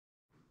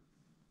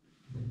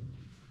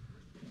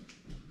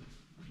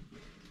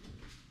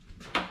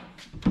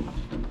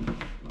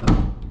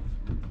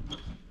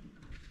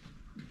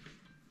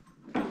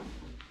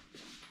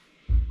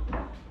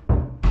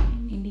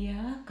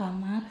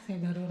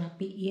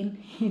rapiin.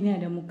 Ini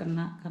ada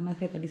mukena karena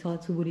saya tadi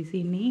sholat subuh di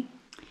sini.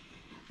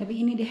 Tapi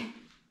ini deh,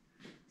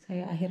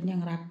 saya akhirnya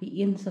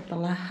ngerapiin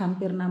setelah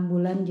hampir 6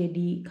 bulan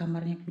jadi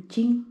kamarnya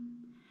kucing.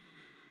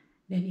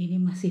 Dan ini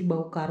masih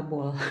bau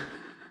karbol.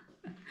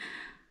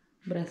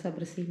 Berasa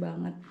bersih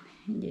banget.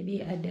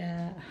 Jadi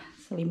ada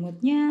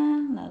selimutnya,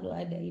 lalu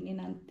ada ini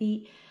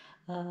nanti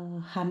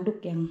handuk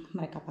yang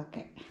mereka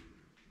pakai.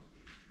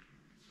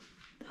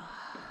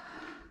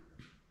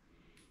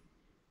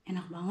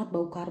 Enak banget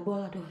bau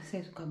karbol, aduh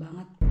saya suka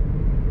banget.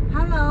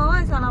 Halo,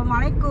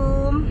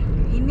 assalamualaikum.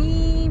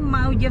 Ini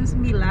mau jam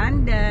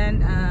 9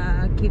 dan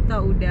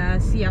kita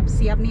udah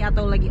siap-siap nih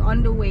atau lagi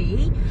on the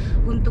way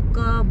untuk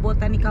ke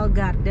Botanical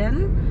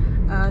Garden.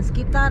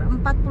 Sekitar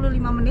 45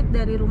 menit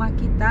dari rumah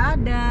kita.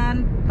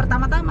 Dan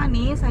pertama-tama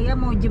nih kita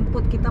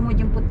mau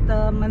jemput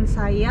teman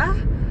saya.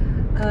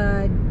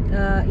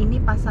 Ini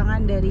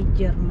pasangan dari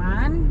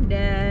Jerman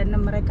dan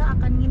mereka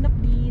akan nginep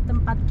di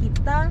tempat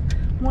kita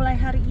mulai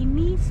hari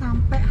ini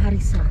sampai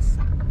hari Selasa.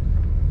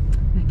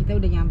 Nah, kita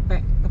udah nyampe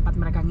tempat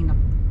mereka nginep.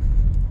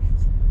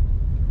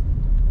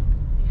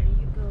 There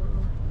you go.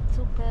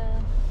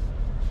 Super.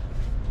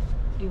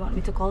 Do you want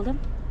me to call them?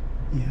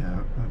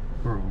 Yeah,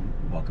 or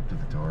walk up to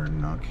the door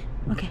and knock.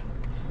 Oke.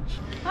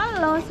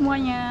 Halo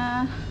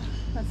semuanya.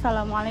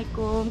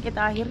 Assalamualaikum.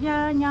 Kita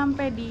akhirnya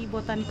nyampe di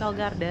Botanical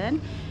Garden.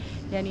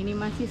 Dan ini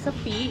masih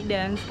sepi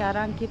dan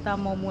sekarang kita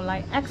mau mulai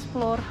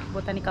explore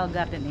Botanical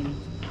Garden ini.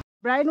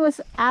 Brian was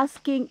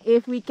asking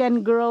if we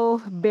can grow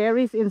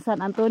berries in San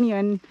Antonio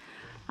and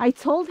I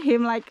told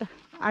him like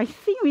I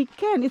think we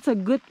can. It's a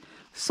good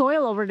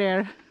soil over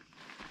there.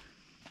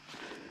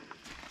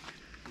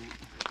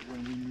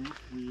 When we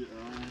moved, we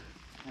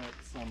had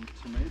some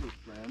tomato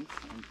plants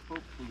and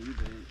hopefully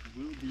they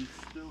will be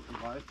still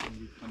alive when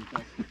we come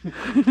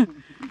back.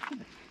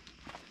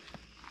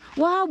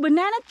 Wow,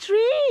 banana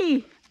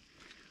tree!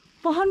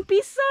 Pohon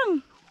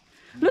pisang!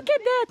 Look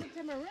at that!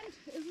 Tamarind,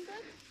 isn't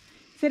it?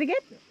 Say it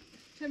again?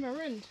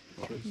 Tamarind.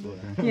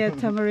 Yeah,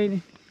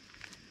 tamarind.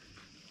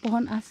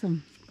 Pohon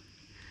asam.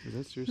 Is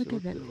that seriously Look at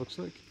what that. it looks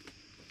like?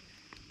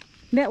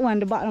 That one,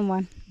 the bottom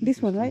one.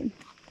 This one, right?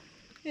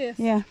 Yes.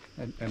 Yeah.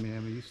 I mean,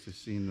 I'm used to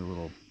seeing the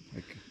little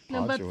like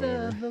No, pods but or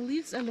whatever. the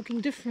leaves are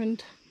looking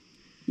different.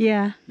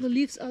 Yeah. The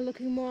leaves are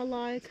looking more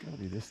like Gotta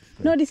be this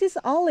thing. No, this is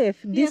olive.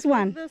 This yes,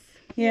 one. Like this.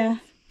 Yeah.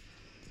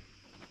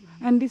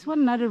 And this one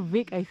another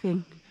big, I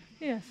think.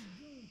 Yes.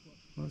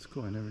 Well, that's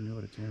cool. I never knew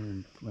what a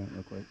tamarind plant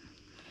looked like.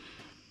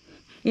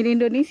 In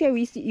Indonesia,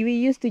 we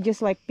used to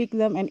just like pick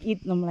them and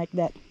eat them like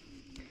that.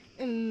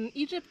 In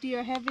Egypt,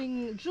 you're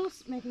having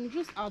juice, making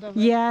juice out of it.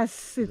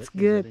 Yes, it's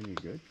good. Is that any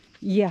good?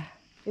 Yeah,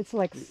 it's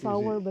like Is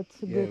sour it- but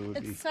so Yeah, it good.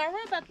 would be. It's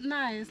sour but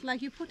nice.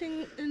 Like you're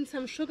putting in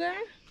some sugar,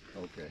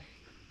 Okay.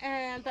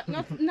 and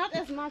but not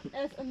as much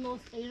as in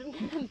most Asian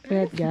countries.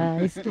 Lihat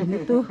guys,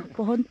 ini tuh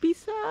pohon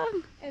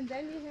pisang. And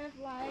then you have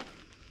like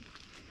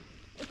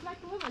it's like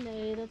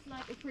lemonade. It's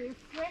like a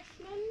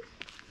refreshment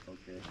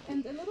Okay.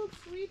 and a little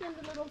sweet and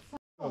a little sour.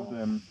 Of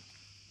them,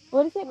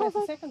 What is it Where's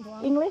the called? second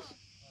one? English?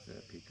 is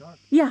that peacock?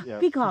 Yeah,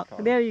 Yeah, peacock.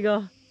 peacock. There you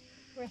go.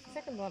 Where's the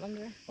second one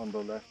under? On the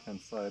left-hand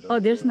side. Oh,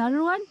 of there's the-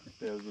 another one?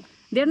 There's a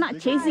They're not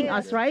bigger chasing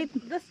one. us, right?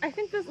 This I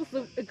think this is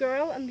a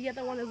girl and the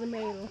other one is a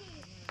male.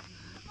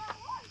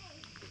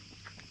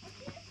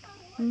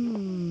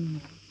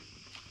 Hmm.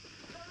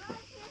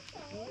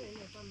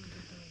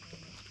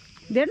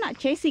 They're not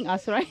chasing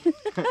us, right?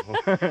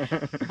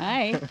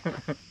 Hi.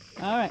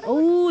 All right.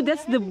 Oh,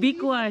 that's the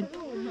big one.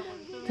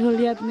 Tuh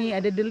lihat nih,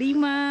 ada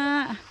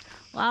Delima.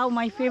 Wow,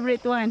 my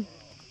favorite one.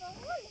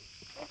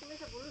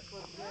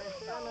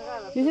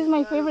 This is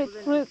my favorite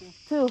fruit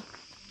too.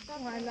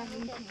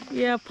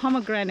 Yeah,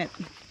 pomegranate.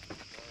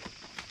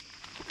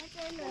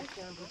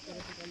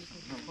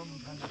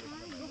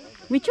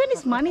 Which one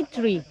is money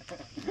tree?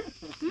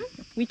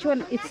 Which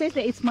one? It says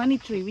that it's money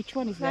tree. Which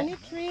one is that? Honey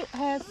tree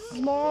has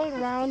small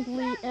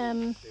roundly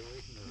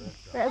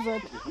where is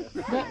it?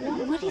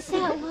 What is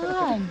that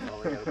one? Oh,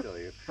 I gotta tell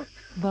you.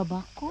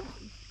 Babako?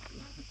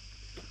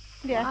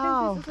 Yeah,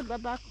 I think this is a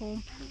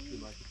babako.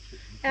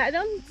 I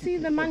don't see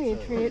the money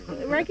tree.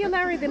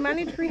 Regularly the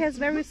money tree has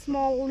very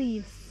small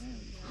leaves.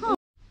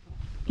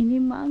 Ini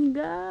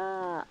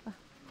mangga.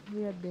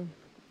 Lihat deh.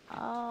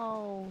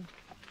 Oh.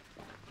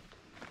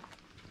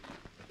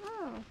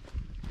 Oh,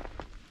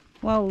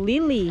 Wow,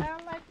 lily. they're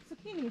like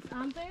zucchinis,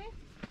 aren't they?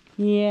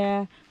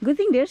 Yeah. Good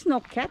thing there's no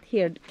cat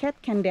here. Cat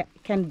can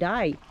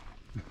die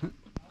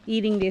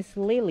eating this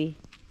lily.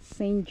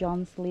 St.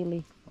 John's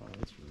lily. Oh,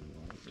 that's really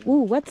nice.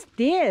 Ooh, what's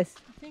this?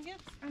 I think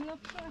it's, I'm not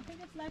sure, I think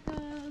it's like a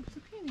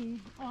zucchini.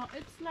 Or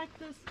it's like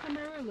this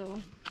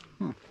tamarillo.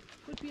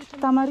 Could be a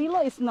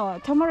Tamarillo is no.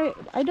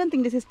 I don't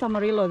think this is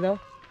tamarillo though.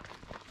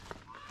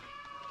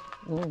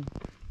 Oh.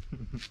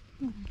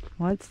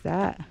 What's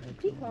that?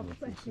 peacock,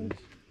 I think.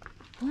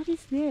 What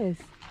is this?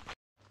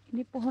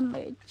 Ini pohon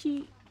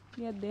leci.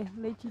 Lihat deh,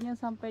 lecinya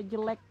sampai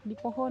jelek di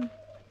pohon.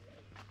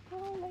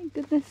 Oh my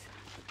goodness.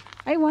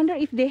 I wonder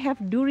if they have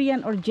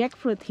durian or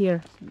jackfruit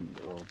here.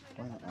 Oh,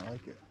 plant. I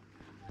like it.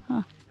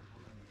 Huh.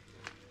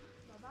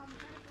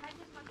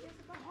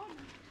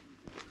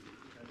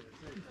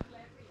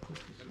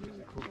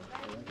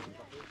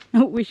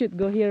 We should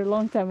go here a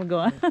long time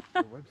ago.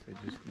 The website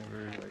just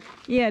never like.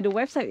 Yeah, the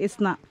website is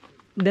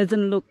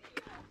doesn't look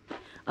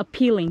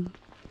appealing.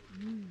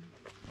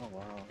 Oh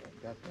wow,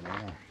 that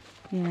banana.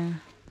 Yeah.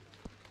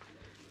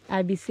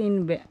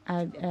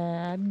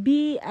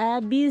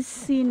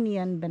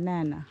 Abyssinian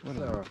banana.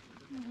 So,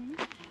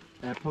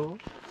 apple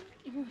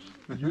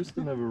used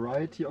in a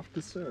variety of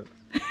dessert.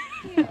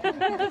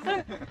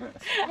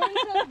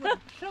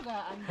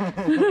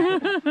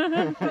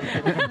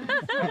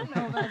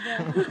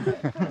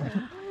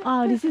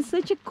 Oh, this is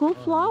such a cool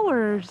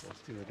flowers. Those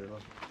two are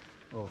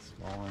little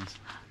small ones.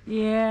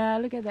 Yeah,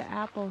 look at the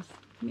apples.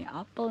 Ini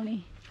apple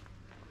nih.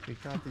 We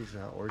got these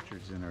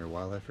orchards in our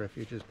wildlife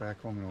refuges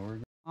back home in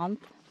Oregon.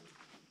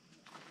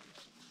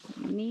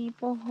 Ini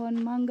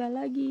pohon mangga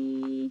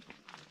lagi.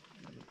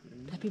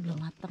 Tapi belum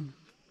matang.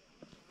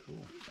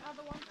 Cool. The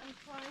other ones I'm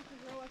trying to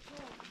grow as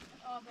well.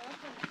 Oh, but I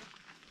can.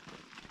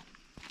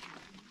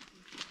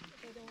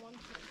 They don't want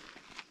to.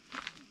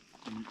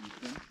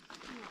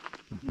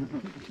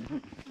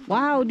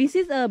 Wow, this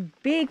is a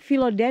big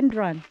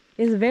philodendron.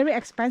 It's a very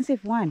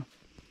expensive one.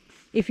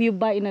 If you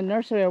buy in a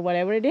nursery or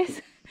whatever it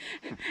is,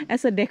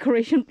 as a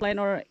decoration plant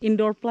or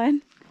indoor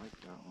plant. I like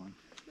that one.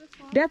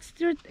 That's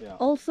Yeah.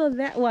 also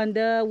that one,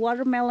 the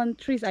watermelon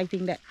trees. I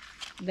think that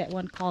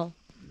one called.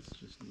 It's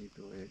just neat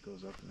the way it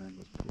goes up and then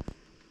goes poof.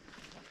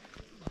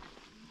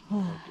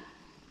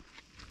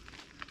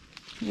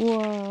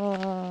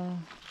 Wow.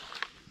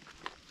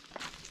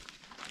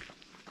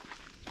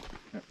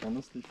 I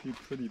honestly feel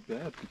pretty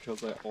bad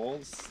because I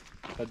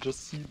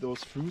just see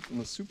those fruit in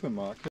the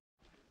supermarket.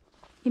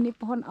 Ini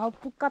pohon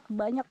alpukat,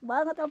 banyak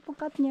banget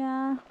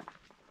alpukatnya.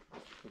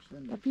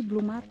 Tapi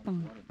belum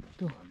matang.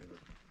 Tuh,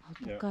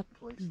 alpukat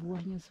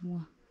buahnya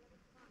semua.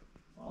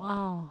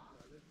 Wow.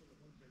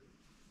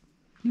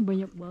 Ini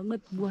banyak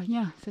banget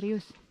buahnya,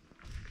 serius.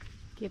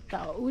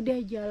 Kita udah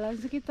jalan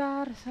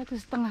sekitar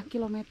 1,5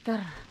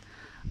 kilometer.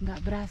 Nggak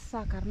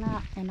berasa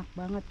karena enak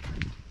banget.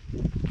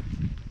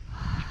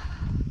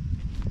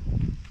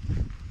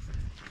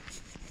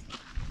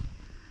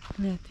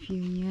 Lihat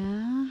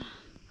view-nya.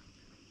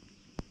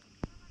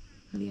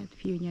 Lihat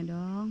view-nya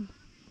dong.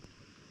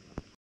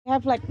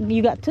 Have like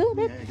you got two?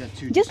 Yeah, I got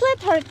two.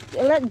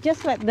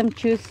 Just let them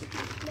choose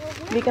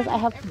because I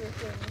have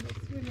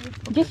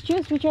just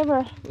choose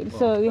whichever.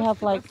 So we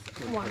have like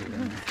One.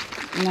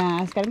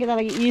 nah sekarang kita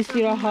lagi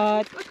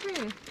istirahat.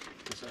 Okay.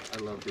 I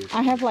love these.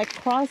 I have like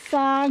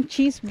croissant,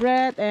 cheese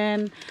bread,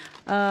 and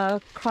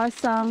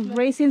croissant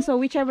raisin. So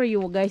whichever you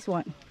guys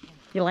want.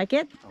 You like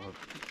it? I love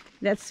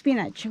That's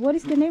spinach. What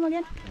is the name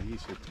again? he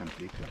said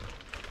Tampico.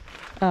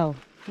 Oh,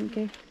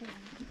 okay.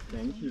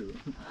 Thank you.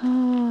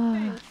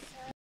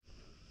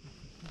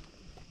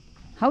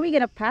 How are we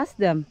gonna pass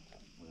them?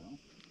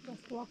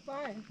 Just walk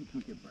by.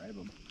 We could bribe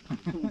them.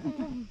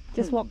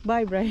 Just walk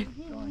by, Brian.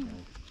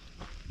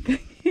 There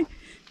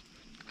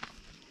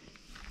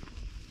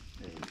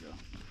you go.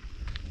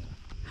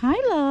 Hi,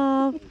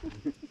 love.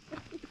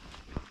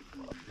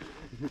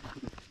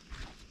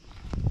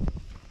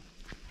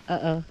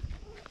 Uh-oh.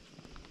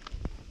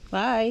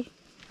 Bye.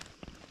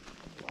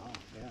 Wow,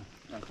 yeah,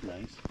 that's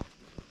nice.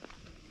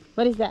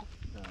 What is that?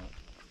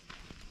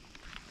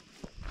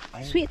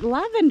 I- Sweet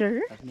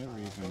lavender? I've never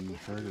even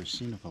heard or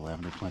seen of a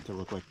lavender plant that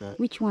looked like that.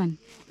 Which one?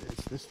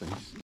 It's this thing.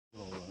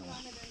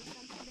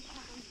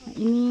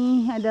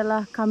 Ini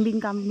adalah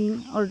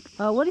kambing-kambing or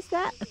what is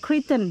that? A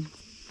cretin.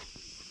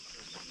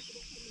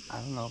 I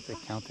don't know if they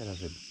count it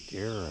as a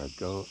deer or a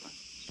goat.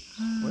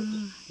 What?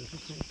 Does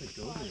it say it's a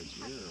goat or a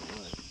deer or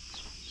what?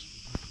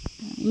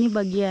 Ini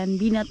bagian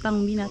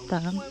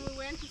binatang-binatang. When we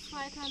went to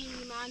Saitan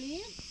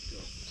Limani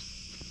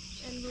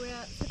and we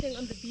were sitting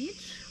on the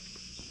beach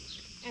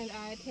and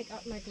I take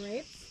out my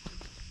grapes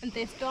and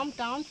they stormed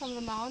down from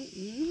the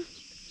mountain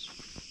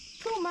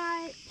to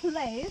my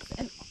place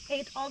and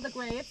ate all the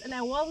grapes and I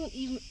wasn't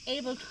even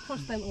able to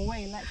push them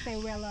away like they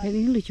were like. Dan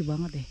ini lucu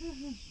banget deh.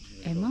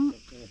 Emang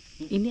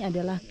ini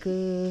adalah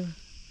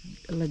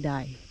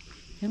keledai.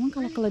 Emang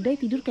kalau keledai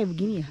tidur kayak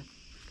begini ya?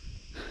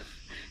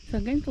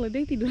 Sangkain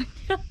keledai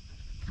tidurnya.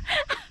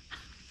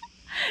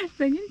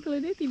 Sangkain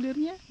keledai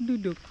tidurnya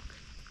duduk.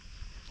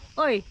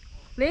 Oi,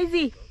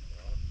 lazy.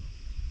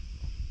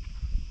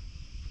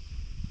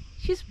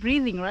 She's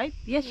breathing, right?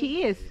 Yes,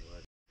 she is.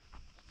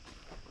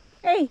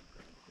 Hey.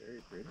 Very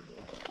pretty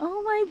though.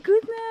 Oh my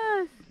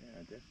goodness.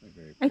 Yeah, definitely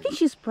very I think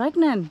she's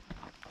pregnant.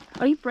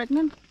 Are you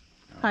pregnant?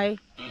 Hi.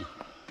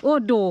 Oh,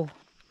 do.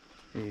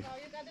 Hey, Oh,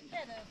 you got it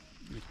better.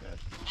 he's got.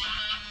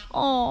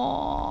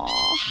 Oh.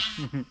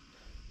 Hi.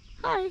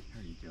 How are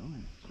you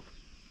doing?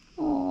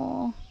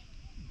 Oh.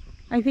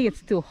 I think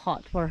it's too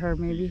hot for her,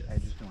 maybe. I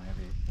just don't have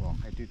any. Well,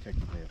 I do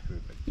technically have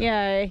food, but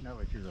Yeah, not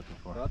what you're looking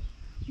for. But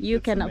you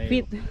It's a cannot male.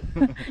 feed.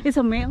 It's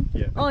a male?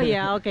 Yeah. Oh,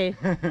 yeah, okay.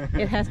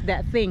 It has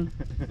that thing.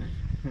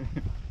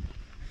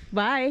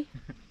 Bye.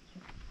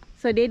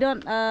 So they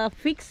don't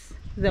fix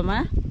them,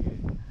 huh?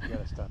 You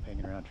gotta stop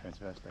hanging around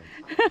transvestites.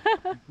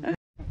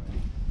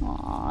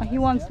 Oh, he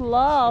wants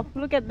love.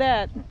 Look at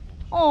that.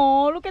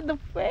 Oh, look at the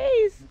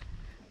face.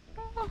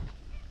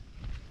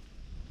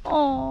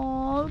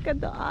 Oh, Look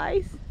at the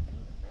eyes.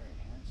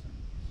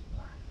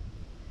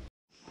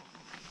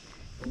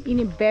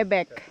 Ini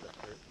bebek.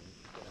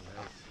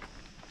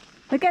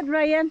 Look at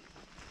Ryan.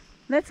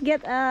 Let's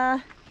get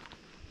a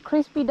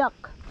crispy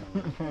duck.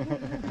 I've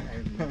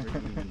never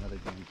eaten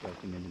another damn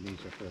duck in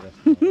Indonesia for the rest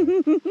of my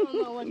life. I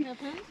don't know what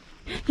happened.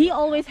 He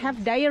always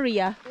have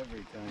diarrhea,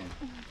 Every time.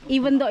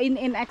 even though in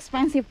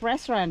expensive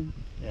restaurant.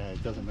 Yeah, it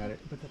doesn't matter.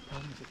 But the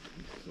problem is it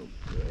tastes so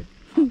good.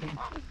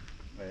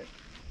 But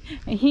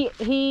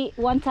He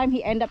one time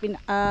he end up in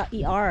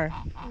ER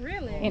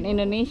Really? in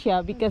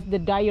Indonesia because the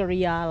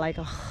diarrhea like.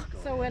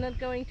 So we're not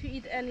going to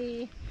eat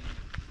any.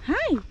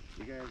 Hai.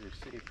 you guys are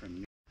safe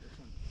from me.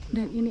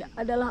 Dan ini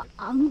adalah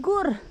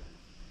anggur.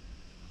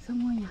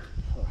 Semuanya.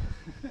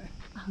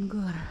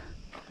 Anggur.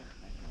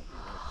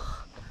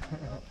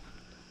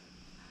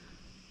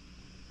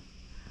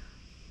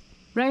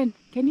 Brian,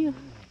 can you?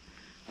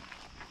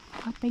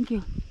 Oh, thank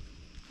you.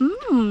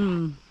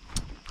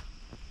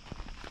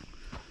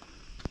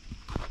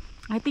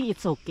 I think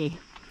it's okay.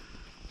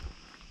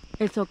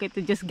 It's okay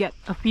to just get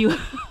a few.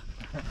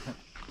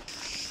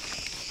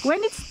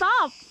 When it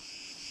stop?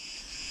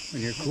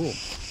 When you're cool.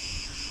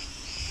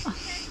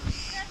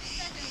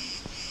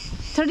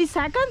 30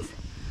 seconds?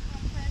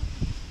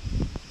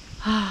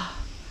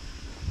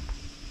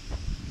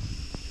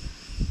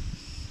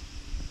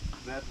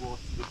 That was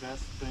the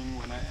best thing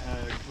when I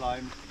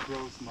climbed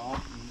Crow's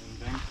Mountain in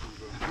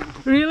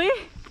Vancouver. Really?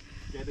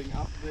 Getting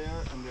up there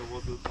and there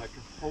was like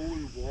a whole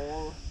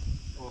wall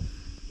of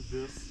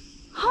this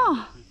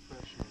Huh.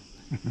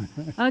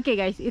 refreshment. Okay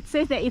guys, it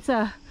says that it's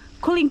a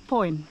cooling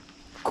point.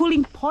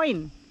 Cooling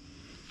point.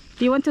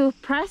 Do you want to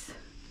press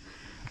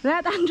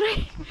that,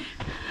 Andre?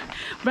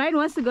 Brian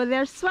wants to go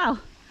there as well.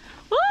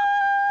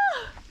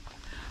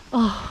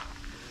 Oh,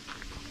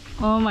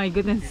 oh my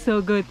goodness,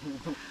 so good.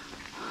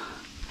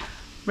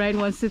 Brian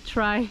wants to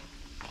try.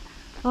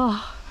 Oh.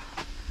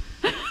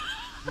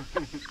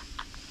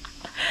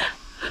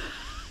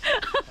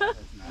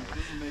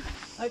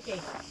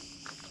 Okay.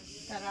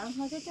 Sekarang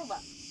mau coba.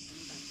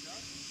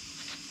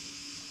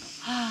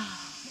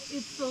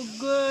 It's so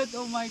good.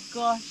 Oh my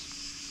gosh.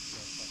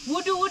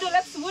 Wudu,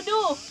 let's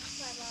wudu.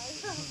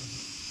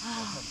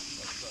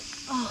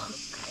 Oh,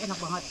 enak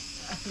banget.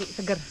 Asli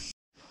seger.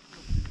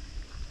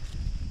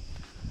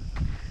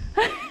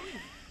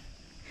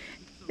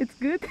 It's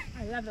good.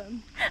 I love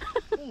them.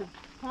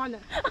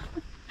 Corner.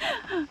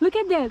 Look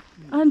at that.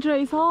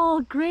 Andre, it's all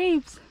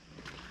grapes.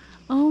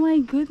 Oh my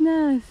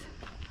goodness.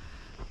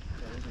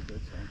 That is a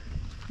good sign.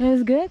 That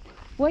is good.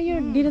 Why you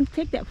didn't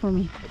take that for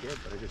me? I did,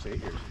 but I just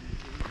ate yours.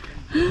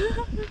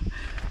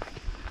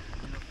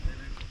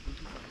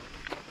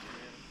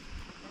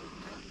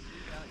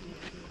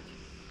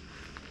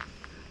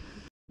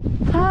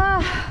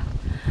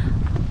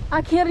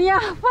 Akhirnya,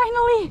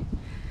 finally,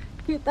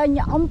 kita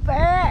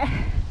nyampe.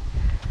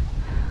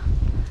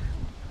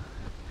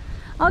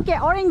 Okay,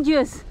 orange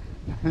juice.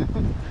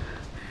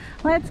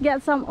 Let's get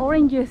some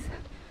orange juice.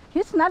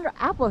 Here's another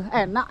apple.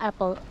 Not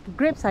apple,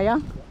 grape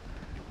sayang.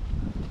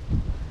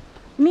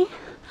 Ini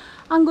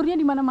anggurnya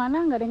di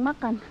mana-mana, nggak ada yang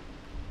makan.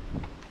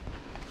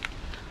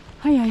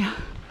 Ayo.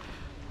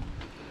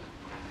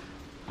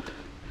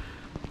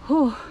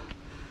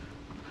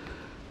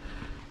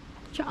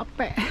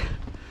 Capek.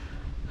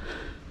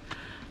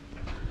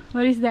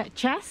 What is that?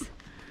 Chess?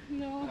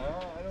 No.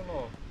 I don't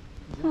know.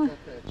 Isn't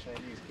that the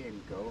Chinese game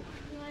Go?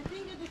 No, I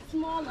think it is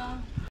smaller.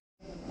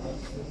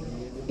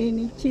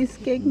 Ini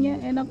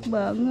cheesecake-nya enak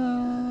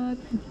banget.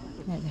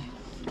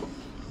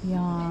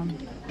 Yum.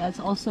 That's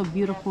also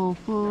beautiful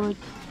food.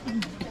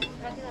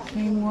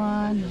 Same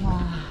one.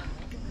 Wah.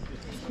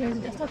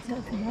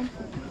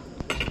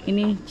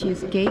 Ini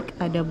cheesecake,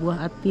 ada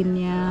buah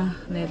atinnya,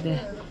 ada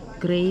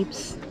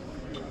grapes,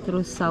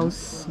 terus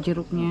saus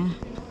jeruknya.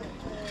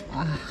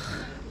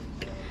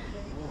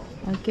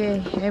 Okay,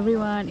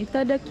 everyone,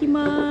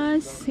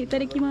 itadakimasu.